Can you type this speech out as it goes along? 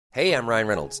Hey, I'm Ryan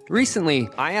Reynolds. Recently,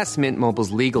 I asked Mint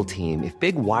Mobile's legal team if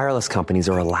big wireless companies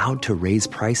are allowed to raise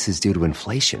prices due to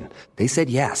inflation. They said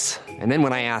yes. And then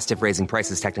when I asked if raising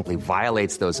prices technically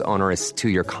violates those onerous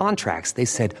two-year contracts, they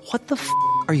said, "What the f***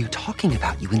 are you talking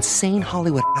about, you insane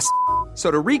Hollywood ass?" So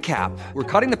to recap, we're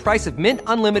cutting the price of Mint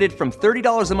Unlimited from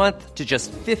 $30 a month to just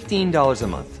 $15 a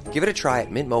month. Give it a try at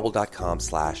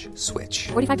mintmobile.com/switch.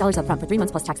 $45 up front for 3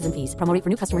 months plus taxes and fees. Promo rate for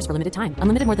new customers for limited time.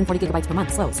 Unlimited more than 40 gigabytes per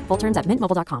month. Slows full terms at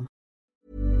mintmobile.com.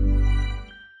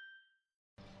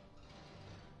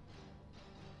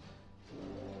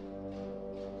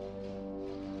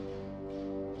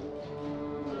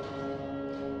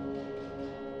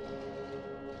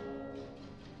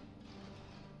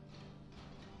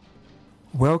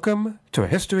 Welcome to a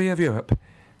history of Europe.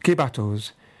 Key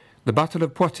battles. The Battle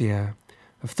of Poitiers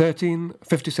of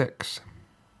 1356.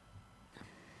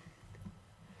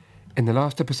 In the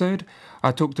last episode,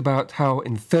 I talked about how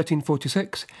in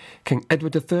 1346, King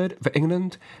Edward III of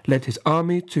England led his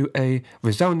army to a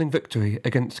resounding victory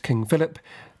against King Philip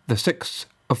VI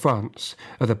of France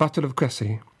at the Battle of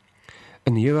Crécy,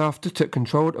 and the year after took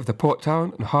control of the port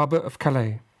town and harbour of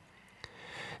Calais.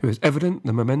 It was evident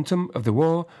the momentum of the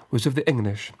war was with the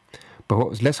English, but what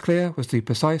was less clear was the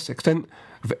precise extent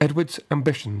of Edward's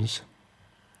ambitions.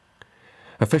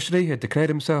 Officially, he had declared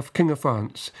himself King of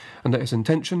France, and that his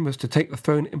intention was to take the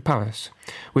throne in Paris,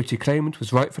 which he claimed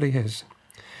was rightfully his.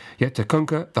 Yet to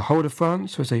conquer the whole of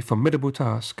France was a formidable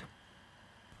task.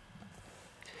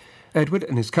 Edward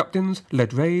and his captains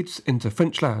led raids into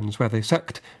French lands where they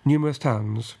sacked numerous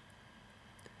towns.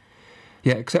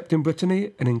 Yet except in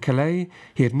Brittany and in Calais,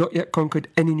 he had not yet conquered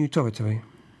any new territory.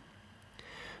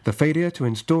 The failure to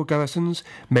install garrisons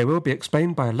may well be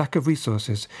explained by a lack of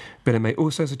resources, but it may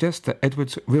also suggest that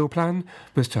Edward's real plan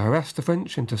was to harass the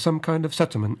French into some kind of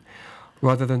settlement,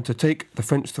 rather than to take the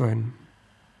French throne.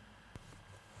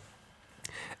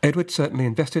 Edward certainly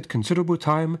invested considerable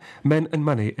time, men and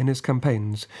money in his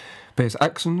campaigns, but his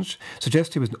actions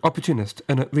suggest he was an opportunist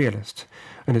and a realist,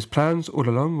 and his plans all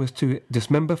along was to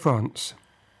dismember France.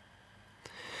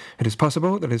 It is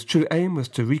possible that his true aim was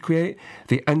to recreate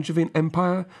the Angevin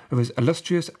Empire of his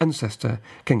illustrious ancestor,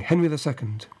 King Henry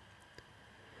II.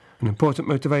 An important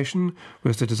motivation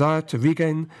was the desire to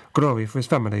regain glory for his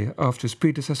family after his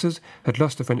predecessors had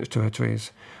lost the French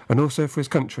territories, and also for his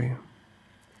country.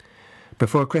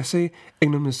 Before Crécy,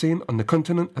 England was seen on the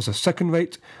continent as a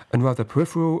second-rate and rather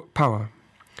peripheral power.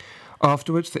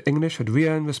 Afterwards, the English had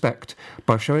re-earned respect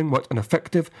by showing what an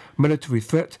effective military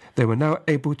threat they were now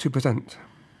able to present.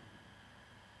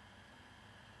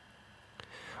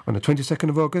 On the 22nd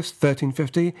of August,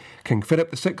 1350, King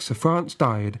Philip VI of France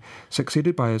died,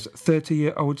 succeeded by his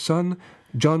 30-year-old son,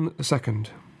 John II.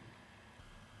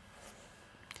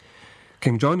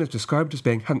 King John is described as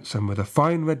being handsome with a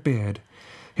fine red beard.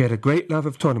 He had a great love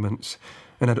of tournaments,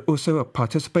 and had also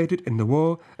participated in the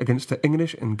war against the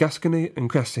English in Gascony and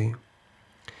Crécy.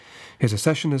 His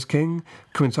accession as king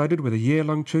coincided with a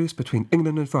year-long truce between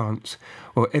England and France,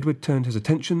 while Edward turned his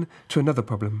attention to another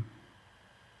problem.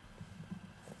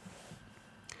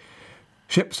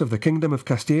 Ships of the Kingdom of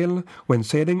Castile, when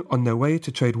sailing on their way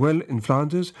to trade wool in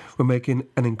Flanders, were making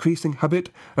an increasing habit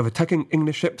of attacking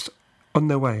English ships on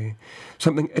their way,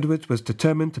 something Edward was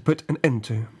determined to put an end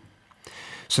to.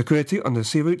 Security on the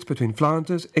sea routes between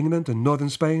Flanders, England and northern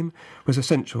Spain was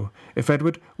essential if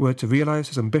Edward were to realise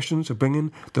his ambitions of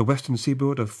bringing the western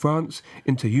seaboard of France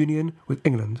into union with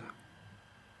England.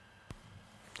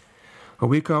 A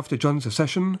week after John's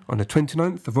accession, on the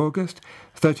 29th of August,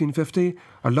 1350,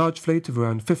 a large fleet of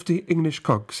around 50 English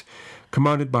cogs,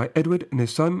 commanded by Edward and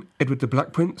his son, Edward the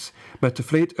Black Prince, met a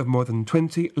fleet of more than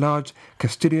 20 large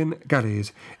Castilian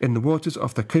galleys in the waters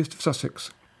off the coast of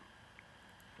Sussex.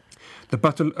 The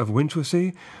Battle of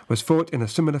Winchelsea was fought in a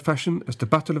similar fashion as the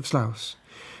Battle of Sluis.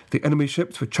 The enemy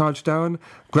ships were charged down,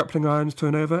 grappling irons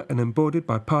thrown over, and boarded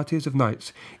by parties of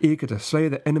knights eager to slay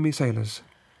the enemy sailors.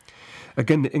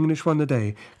 Again the English won the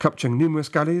day, capturing numerous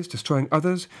galleys, destroying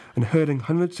others, and hurling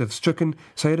hundreds of stricken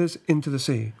sailors into the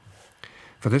sea.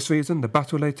 For this reason, the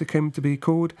battle later came to be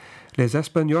called Les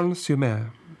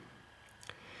Espagnols-sur-Mer.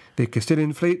 The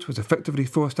Castilian fleet was effectively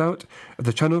forced out of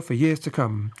the Channel for years to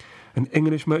come, and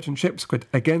English merchant ships could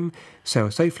again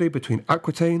sail safely between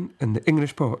Aquitaine and the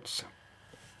English ports.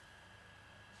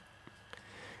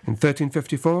 In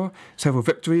 1354, several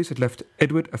victories had left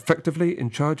Edward effectively in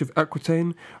charge of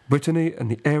Aquitaine, Brittany and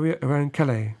the area around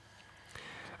Calais.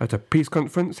 At a peace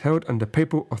conference held under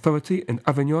papal authority in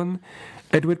Avignon,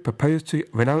 Edward proposed to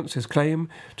renounce his claim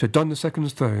to John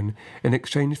II's throne in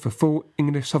exchange for full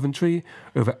English sovereignty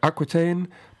over Aquitaine,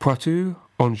 Poitou,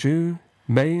 Anjou,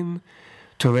 Maine,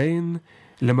 Touraine,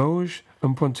 Limoges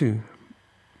and Poitiers.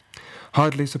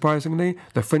 Hardly surprisingly,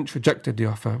 the French rejected the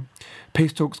offer.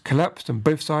 Peace talks collapsed and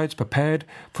both sides prepared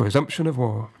for resumption of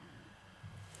war.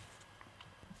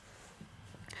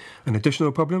 An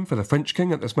additional problem for the French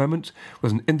king at this moment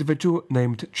was an individual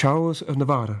named Charles of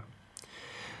Navarre.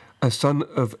 As son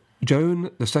of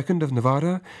Joan II of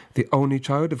Navarre, the only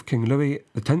child of King Louis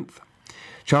X,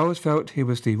 Charles felt he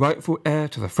was the rightful heir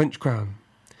to the French crown.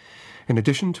 In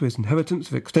addition to his inheritance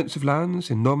of extensive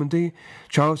lands in Normandy,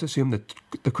 Charles assumed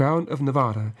the crown of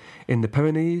Navarre in the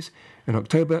Pyrenees in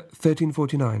October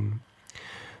 1349.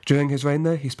 During his reign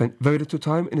there, he spent very little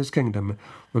time in his kingdom,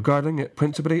 regarding it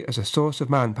principally as a source of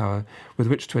manpower with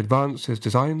which to advance his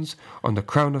designs on the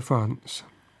crown of France.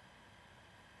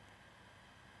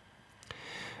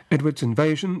 Edward's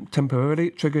invasion temporarily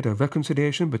triggered a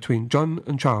reconciliation between John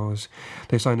and Charles.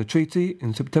 They signed a treaty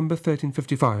in September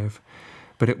 1355,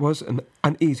 but it was an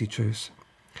uneasy truce.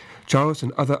 Charles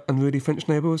and other unruly French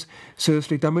nobles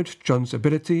seriously damaged John's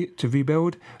ability to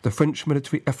rebuild the French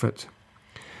military effort.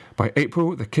 By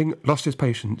April, the king lost his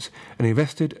patience and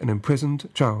arrested and imprisoned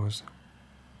Charles.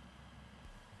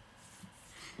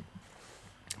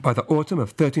 By the autumn of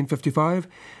 1355,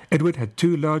 Edward had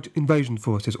two large invasion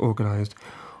forces organised,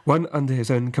 one under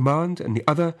his own command and the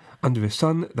other under his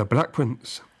son, the Black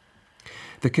Prince.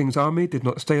 The king's army did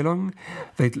not stay long.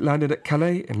 They landed at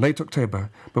Calais in late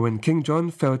October, but when King John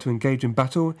failed to engage in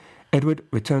battle, Edward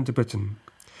returned to Britain.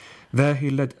 There he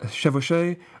led a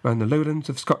chevauchée around the lowlands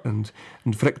of Scotland,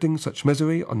 inflicting such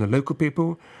misery on the local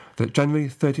people that January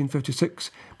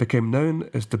 1356 became known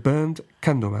as the Burned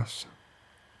Candlemas.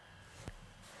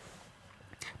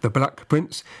 The Black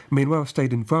Prince meanwhile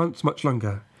stayed in France much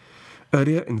longer.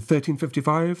 Earlier in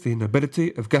 1355, the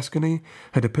nobility of Gascony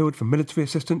had appealed for military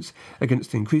assistance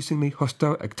against the increasingly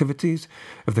hostile activities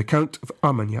of the Count of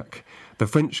Armagnac, the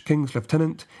French king's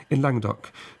lieutenant in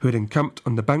Languedoc, who had encamped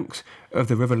on the banks of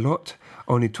the river Lot,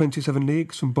 only 27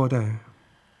 leagues from Bordeaux.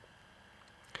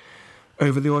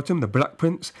 Over the autumn, the Black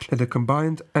Prince led a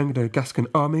combined Anglo-Gascon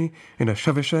army in a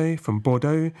chevauchée from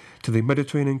Bordeaux to the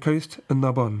Mediterranean coast and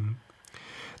Narbonne.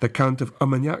 The Count of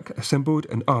Armagnac assembled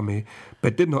an army,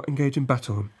 but did not engage in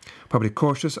battle, probably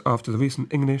cautious after the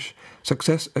recent English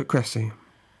success at Crécy.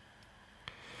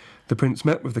 The prince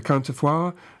met with the Count of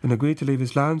Foix and agreed to leave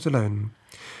his lands alone.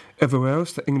 Everywhere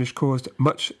else, the English caused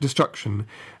much destruction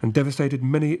and devastated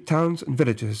many towns and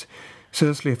villages,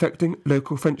 seriously affecting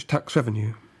local French tax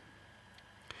revenue.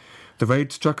 The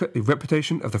raid struck at the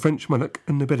reputation of the French monarch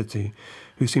and nobility,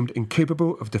 who seemed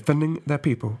incapable of defending their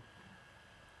people.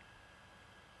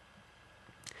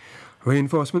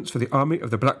 Reinforcements for the army of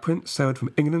the Black Prince sailed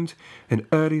from England in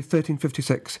early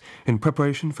 1356 in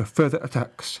preparation for further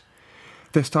attacks.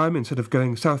 This time, instead of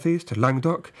going southeast to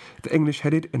Languedoc, the English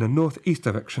headed in a northeast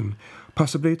direction,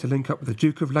 possibly to link up with the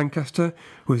Duke of Lancaster,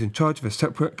 who was in charge of a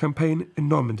separate campaign in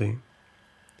Normandy.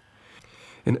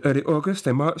 In early August,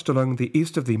 they marched along the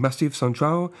east of the Massif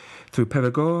Central through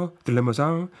Périgord, the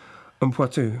Limousin, and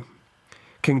Poitou.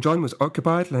 King John was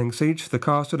occupied laying siege to the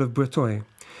castle of Breteuil,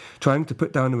 trying to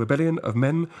put down a rebellion of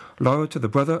men loyal to the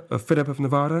brother of Philip of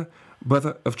Navarre,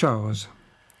 brother of Charles.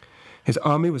 His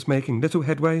army was making little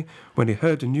headway when he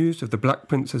heard the news of the Black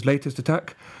Prince's latest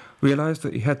attack, realised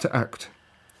that he had to act.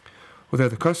 Although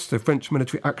the costs of French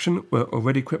military action were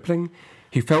already crippling,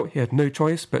 he felt he had no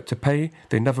choice but to pay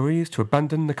the Navarrese to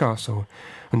abandon the castle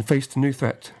and face the new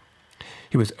threat.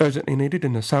 He was urgently needed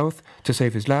in the south to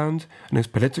save his land and his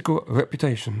political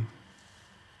reputation.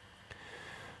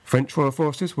 French royal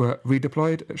forces were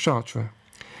redeployed at Chartres.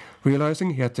 Realising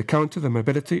he had to counter the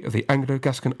mobility of the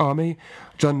Anglo-Gascon army,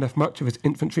 John left much of his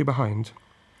infantry behind.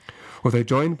 Although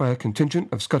joined by a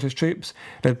contingent of Scottish troops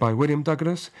led by William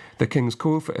Douglas, the king's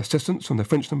call for assistance from the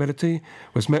French nobility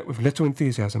was met with little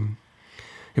enthusiasm.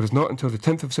 It was not until the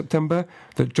 10th of September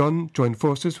that John joined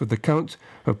forces with the Count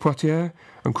of Poitiers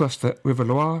and crossed the River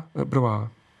Loire at Blois.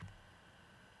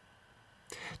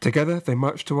 Together they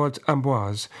marched towards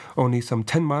Amboise, only some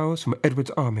 10 miles from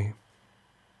Edward's army.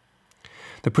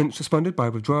 The prince responded by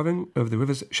withdrawing over the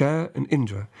rivers Cher and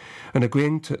Indre and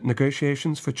agreeing to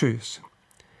negotiations for truce.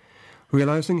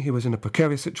 Realising he was in a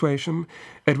precarious situation,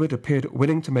 Edward appeared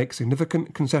willing to make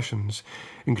significant concessions,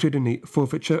 including the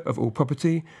forfeiture of all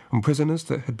property and prisoners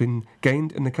that had been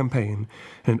gained in the campaign,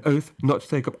 and an oath not to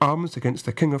take up arms against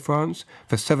the King of France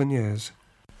for 7 years.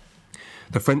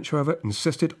 The French, however,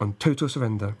 insisted on total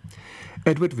surrender.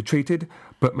 Edward retreated,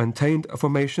 but maintained a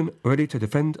formation ready to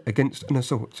defend against an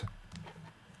assault.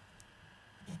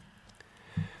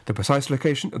 The precise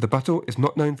location of the battle is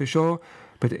not known for sure,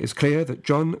 but it is clear that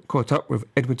John caught up with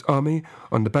Edward's army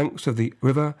on the banks of the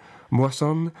river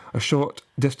Moisson, a short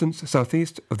distance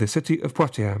southeast of the city of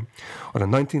Poitiers, on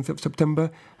the 19th of September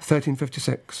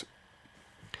 1356.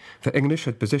 The English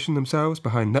had positioned themselves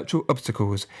behind natural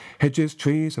obstacles, hedges,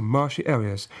 trees, and marshy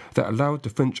areas that allowed the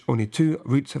French only two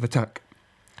routes of attack.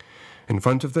 In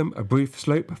front of them, a brief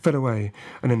slope fell away,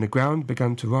 and then the ground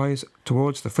began to rise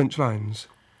towards the French lines.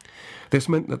 This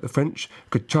meant that the French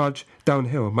could charge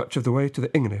downhill much of the way to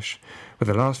the English, where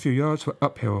the last few yards were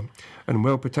uphill and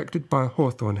well protected by a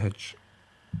hawthorn hedge.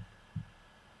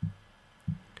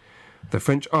 The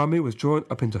French army was drawn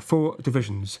up into 4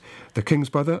 divisions. The king's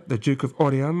brother, the Duke of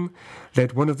Orleans,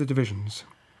 led one of the divisions.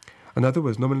 Another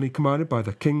was nominally commanded by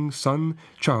the king's son,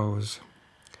 Charles.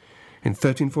 In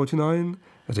 1349,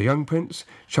 as a young prince,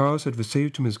 Charles had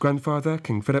received from his grandfather,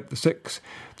 King Philip VI,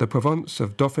 the province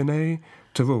of Dauphiné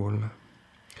to rule.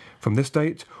 From this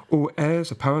date, all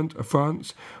heirs apparent of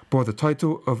France bore the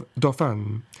title of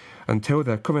Dauphin until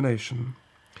their coronation.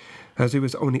 As he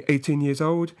was only 18 years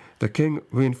old, the king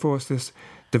reinforced this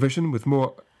division with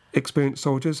more experienced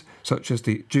soldiers, such as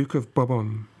the Duke of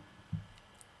Bourbon.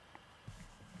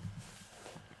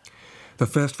 The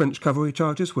first French cavalry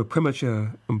charges were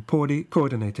premature and poorly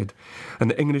coordinated, and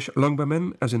the English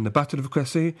longbowmen, as in the Battle of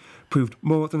Crécy, proved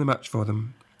more than a match for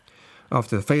them.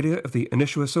 After the failure of the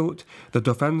initial assault, the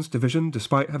Dauphin's division,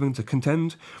 despite having to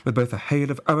contend with both a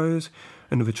hail of arrows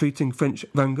and a retreating French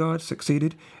vanguard,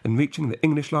 succeeded in reaching the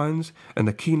English lines, and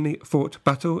a keenly fought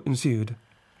battle ensued.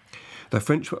 The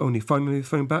French were only finally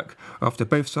thrown back after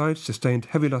both sides sustained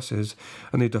heavy losses,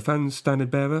 and the Dauphin's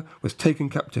standard-bearer was taken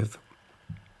captive.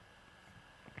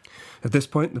 At this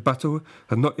point, the battle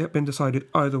had not yet been decided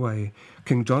either way.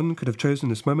 King John could have chosen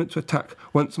this moment to attack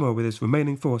once more with his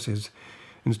remaining forces.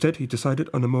 Instead, he decided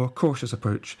on a more cautious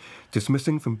approach,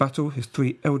 dismissing from battle his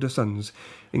 3 elder sons,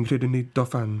 including the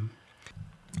Dauphin.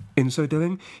 In so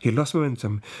doing, he lost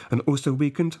momentum and also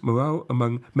weakened morale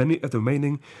among many of the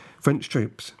remaining French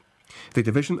troops. The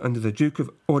division under the Duke of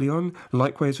Orleans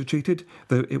likewise retreated,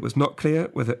 though it was not clear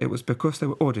whether it was because they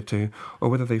were ordered to, or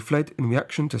whether they fled in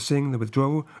reaction to seeing the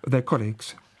withdrawal of their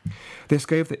colleagues. This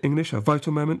gave the English a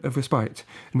vital moment of respite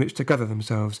in which to gather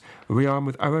themselves, rearm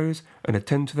with arrows, and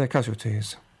attend to their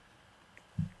casualties.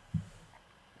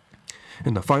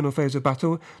 In the final phase of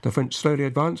battle, the French slowly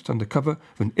advanced under cover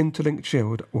of an interlinked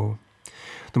shield wall.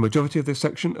 The majority of this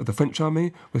section of the French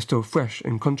army was still fresh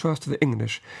in contrast to the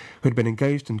English, who had been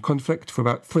engaged in conflict for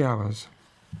about 3 hours.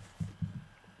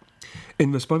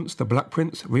 In response, the Black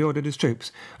Prince reordered his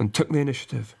troops and took the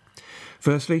initiative.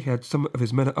 Firstly, he had some of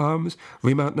his men-at-arms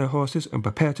remount their horses and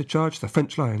prepare to charge the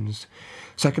French lines.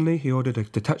 Secondly, he ordered a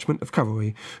detachment of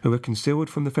cavalry, who were concealed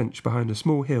from the French behind a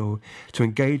small hill, to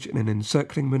engage in an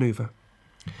encircling manoeuvre.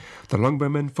 The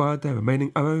longbowmen fired their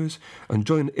remaining arrows and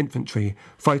joined the infantry,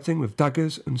 fighting with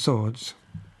daggers and swords.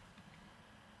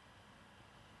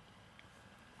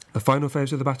 The final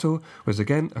phase of the battle was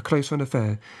again a close-run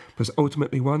affair, but was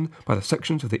ultimately won by the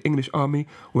sections of the English army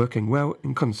working well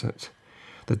in concert.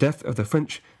 The death of the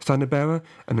French standard-bearer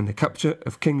and then the capture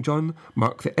of King John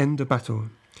marked the end of battle.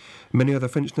 Many other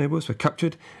French nobles were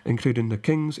captured, including the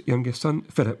king's youngest son,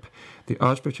 Philip, the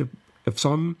Archbishop of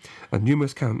Sens, and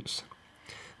numerous counts.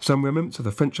 Some remnants of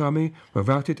the French army were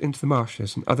routed into the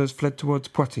marshes, and others fled towards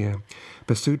Poitiers,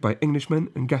 pursued by Englishmen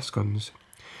and Gascons.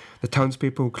 The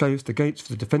townspeople closed the gates for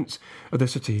the defence of the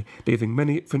city, leaving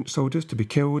many French soldiers to be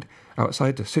killed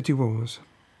outside the city walls.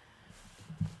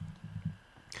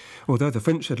 Although the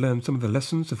French had learned some of the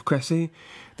lessons of Crécy,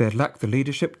 they had lacked the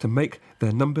leadership to make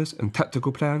their numbers and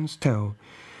tactical plans tell.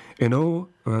 In all,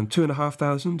 around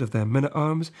 2,500 of their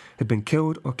men-at-arms had been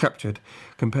killed or captured,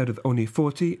 compared with only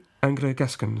 40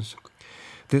 Anglo-Gascons.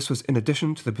 This was in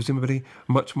addition to the presumably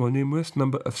much more numerous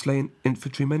number of slain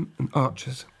infantrymen and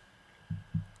archers.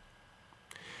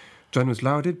 John was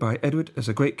lauded by Edward as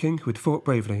a great king who had fought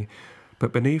bravely,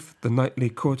 but beneath the knightly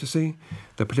courtesy,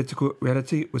 the political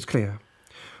reality was clear.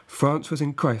 France was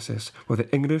in crisis, while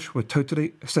the English were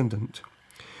totally ascendant.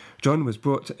 John was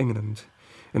brought to England.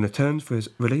 In return for his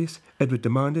release, Edward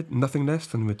demanded nothing less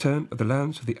than the return of the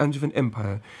lands of the Angevin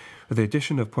Empire, with the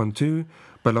addition of Poitou,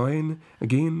 Boulogne,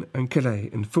 Guienne, and Calais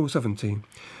in full sovereignty,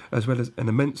 as well as an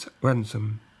immense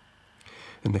ransom.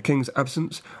 In the king's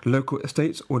absence, local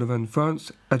estates all around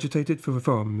France agitated for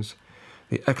reforms.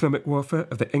 The economic warfare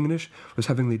of the English was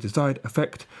having the desired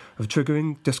effect of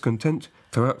triggering discontent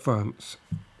throughout France.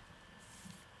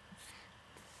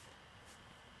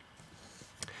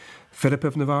 Philip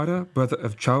of Navarre, brother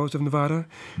of Charles of Navarre,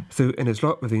 threw in his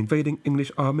lot with the invading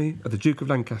English army of the Duke of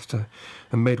Lancaster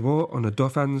and made war on the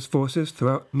Dauphin's forces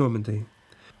throughout Normandy.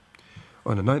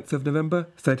 On the 9th of November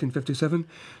 1357,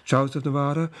 Charles of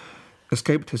Navarre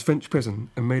escaped his French prison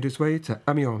and made his way to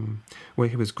Amiens, where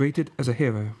he was greeted as a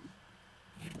hero.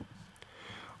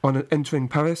 On entering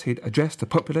Paris, he addressed the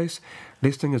populace,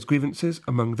 listing his grievances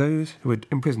among those who had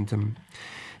imprisoned him.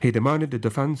 He demanded the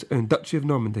Dauphin's own Duchy of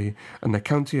Normandy and the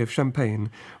County of Champagne,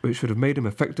 which would have made him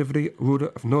effectively ruler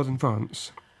of northern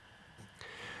France.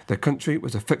 The country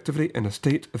was effectively in a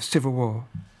state of civil war.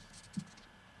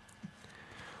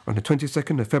 On the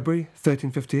 22nd of February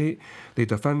 1358, the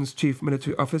Dauphin's chief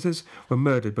military officers were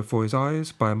murdered before his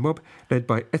eyes by a mob led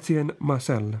by Etienne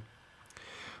Marcel.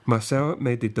 Marcel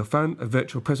made the Dauphin a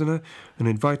virtual prisoner and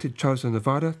invited Charles of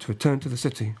Navarre to return to the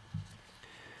city.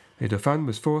 The Dauphin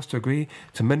was forced to agree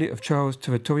to many of Charles'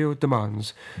 territorial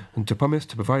demands and to promise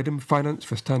to provide him finance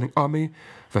for a standing army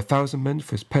of 1,000 men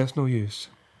for his personal use.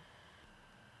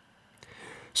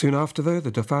 Soon after, though,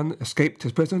 the Dauphin escaped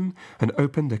his prison and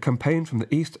opened a campaign from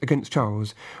the east against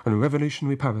Charles and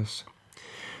revolutionary Paris.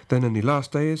 Then, in the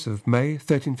last days of May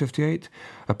 1358,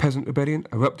 a peasant rebellion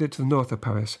erupted to the north of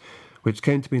Paris, which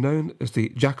came to be known as the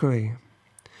Jacquerie.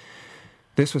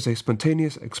 This was a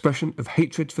spontaneous expression of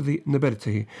hatred for the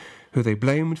nobility, who they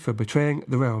blamed for betraying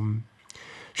the realm.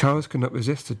 Charles could not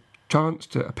resist the chance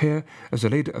to appear as the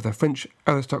leader of the French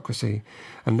aristocracy,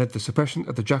 and led the suppression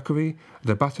of the Jacquerie at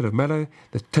the Battle of Mello,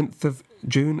 the 10th of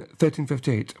June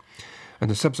 1358, and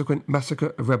the subsequent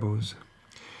massacre of rebels.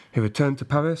 He returned to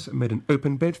Paris and made an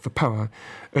open bid for power,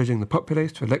 urging the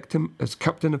populace to elect him as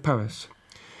captain of Paris.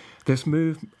 This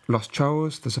move lost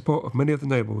Charles the support of many of the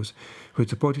nobles who had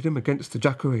supported him against the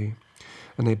Jacquerie,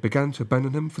 and they began to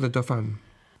abandon him for the Dauphin.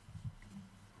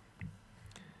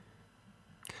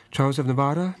 Charles of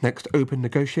Navarre next opened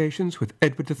negotiations with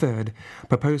Edward III,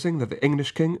 proposing that the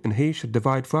English king and he should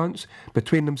divide France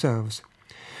between themselves.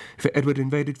 If Edward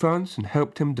invaded France and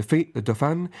helped him defeat the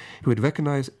Dauphin, he would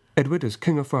recognise Edward as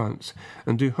King of France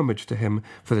and do homage to him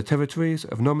for the territories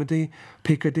of Normandy,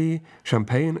 Picardy,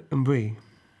 Champagne and Brie.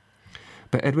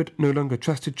 But Edward no longer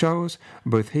trusted Charles,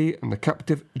 and both he and the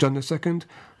captive John II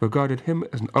regarded him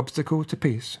as an obstacle to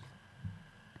peace.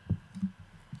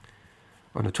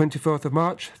 On the 24th of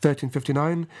March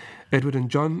 1359, Edward and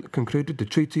John concluded the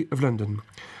Treaty of London,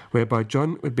 whereby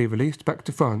John would be released back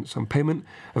to France on payment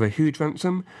of a huge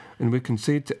ransom and would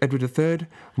concede to Edward III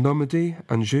Normandy,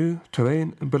 Anjou,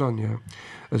 Touraine and Boulogne,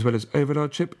 as well as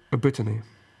overlordship of Brittany.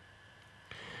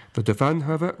 The Dauphin,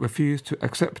 however, refused to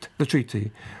accept the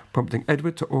treaty, prompting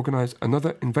Edward to organise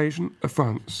another invasion of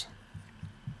France.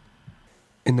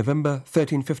 In November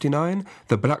 1359,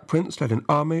 the Black Prince led an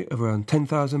army of around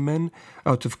 10,000 men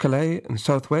out of Calais and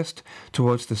southwest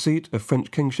towards the seat of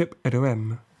French kingship at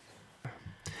Rheims.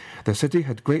 The city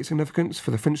had great significance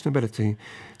for the French nobility,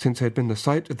 since it had been the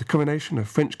site of the coronation of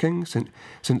French kings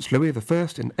since Louis I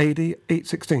in AD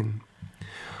 816.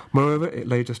 Moreover, it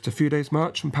lay just a few days'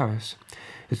 march from Paris.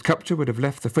 Its capture would have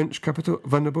left the French capital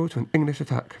vulnerable to an English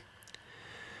attack.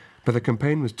 But the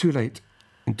campaign was too late,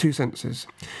 in two senses.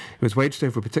 It was waged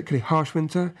over a particularly harsh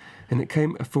winter, and it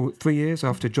came a full 3 years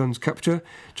after John's capture,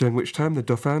 during which time the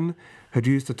Dauphin had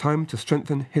used the time to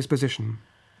strengthen his position.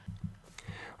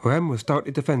 Rheims was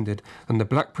stoutly defended, and the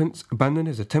Black Prince abandoned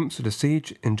his attempts at a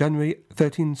siege in January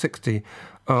 1360,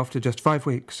 after just 5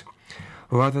 weeks.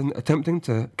 Rather than attempting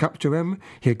to capture Rheims,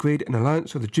 he agreed an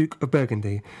alliance with the Duke of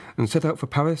Burgundy, and set out for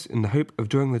Paris in the hope of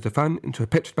drawing the Dauphin into a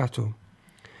pitched battle.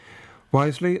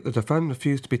 Wisely, the Dauphin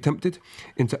refused to be tempted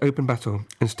into open battle,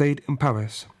 and stayed in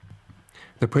Paris.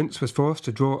 The prince was forced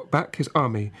to draw back his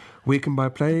army, weakened by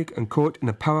plague and caught in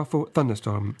a powerful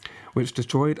thunderstorm, which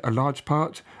destroyed a large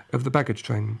part of the baggage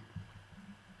train.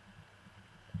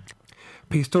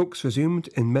 Peace talks resumed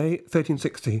in May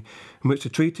 1360, in which a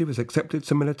treaty was accepted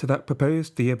similar to that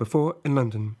proposed the year before in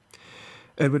London.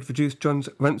 Edward reduced John's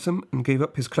ransom and gave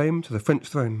up his claim to the French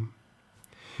throne.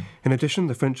 In addition,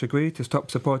 the French agreed to stop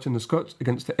supporting the Scots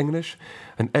against the English,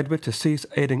 and Edward to cease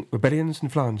aiding rebellions in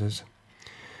Flanders.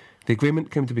 The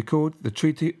agreement came to be called the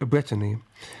Treaty of Brittany,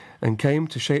 and came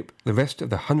to shape the rest of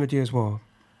the 100 Years' War.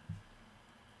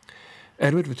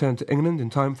 Edward returned to England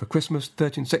in time for Christmas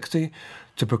 1360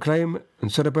 to proclaim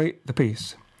and celebrate the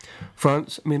peace.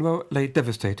 France, meanwhile, lay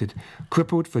devastated,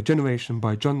 crippled for a generation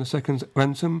by John II's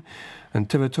ransom and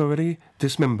territorially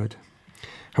dismembered.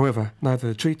 However, neither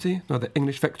the treaty nor the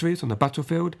English victories on the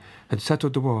battlefield had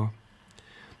settled the war.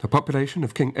 The population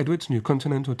of King Edward's new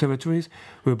continental territories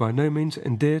were by no means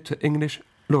endeared to English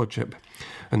lordship,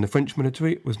 and the French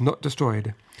military was not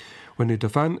destroyed. When the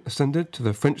Dauphin ascended to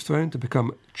the French throne to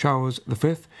become Charles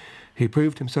V, he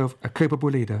proved himself a capable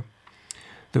leader.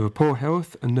 Though of poor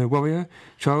health and no warrior,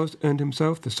 Charles earned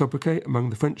himself the sobriquet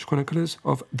among the French chroniclers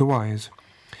of the Wise.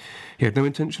 He had no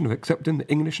intention of accepting the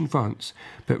English in France,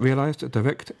 but realised that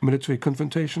direct military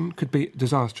confrontation could be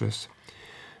disastrous,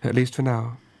 at least for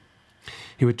now.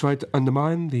 He would try to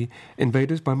undermine the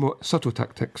invaders by more subtle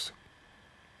tactics.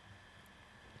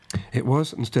 It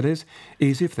was, and still is,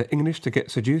 easy for the English to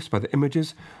get seduced by the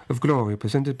images of glory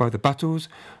presented by the battles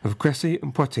of Crécy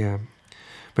and Poitiers.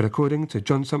 But according to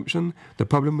John Sumption, the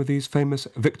problem with these famous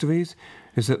victories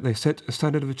is that they set a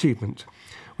standard of achievement,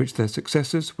 which their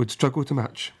successors would struggle to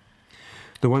match.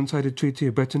 The one-sided Treaty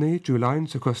of Brittany drew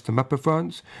lines across the map of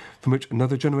France, from which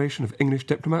another generation of English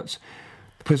diplomats,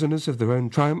 prisoners of their own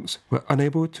triumphs, were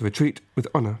unable to retreat with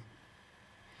honour.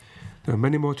 There are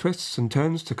many more twists and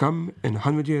turns to come in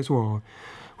 100 Years' War,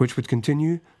 which would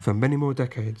continue for many more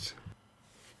decades.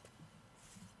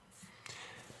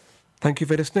 Thank you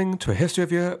for listening to A History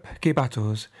of Europe, Key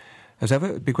Battles. As ever,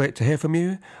 it would be great to hear from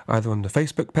you, either on the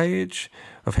Facebook page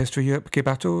of History Europe Key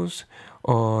Battles,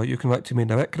 or you can write to me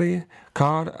directly,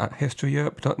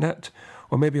 carl@historyeurope.net,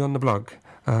 or maybe on the blog,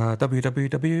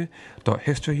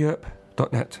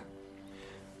 www.historyeurope.net.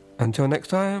 Until next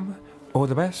time, all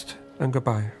the best and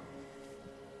goodbye.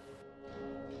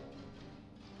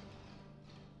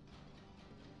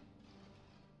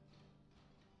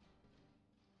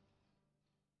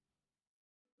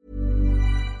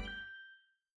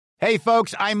 Hey,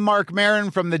 folks, I'm Mark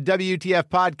Maron from the WTF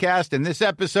Podcast, and this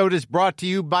episode is brought to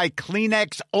you by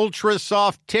Kleenex Ultra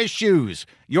Soft Tissues,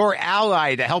 your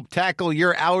ally to help tackle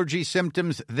your allergy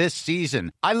symptoms this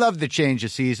season. I love the change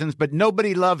of seasons, but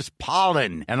nobody loves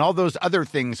pollen and all those other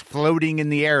things floating in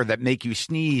the air that make you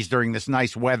sneeze during this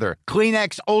nice weather.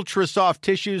 Kleenex Ultra Soft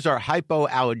Tissues are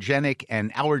hypoallergenic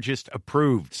and allergist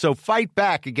approved, so fight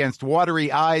back against watery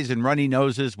eyes and runny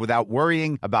noses without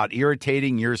worrying about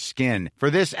irritating your skin. For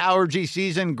this allergy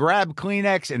season, grab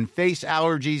Kleenex and face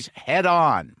allergies head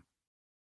on.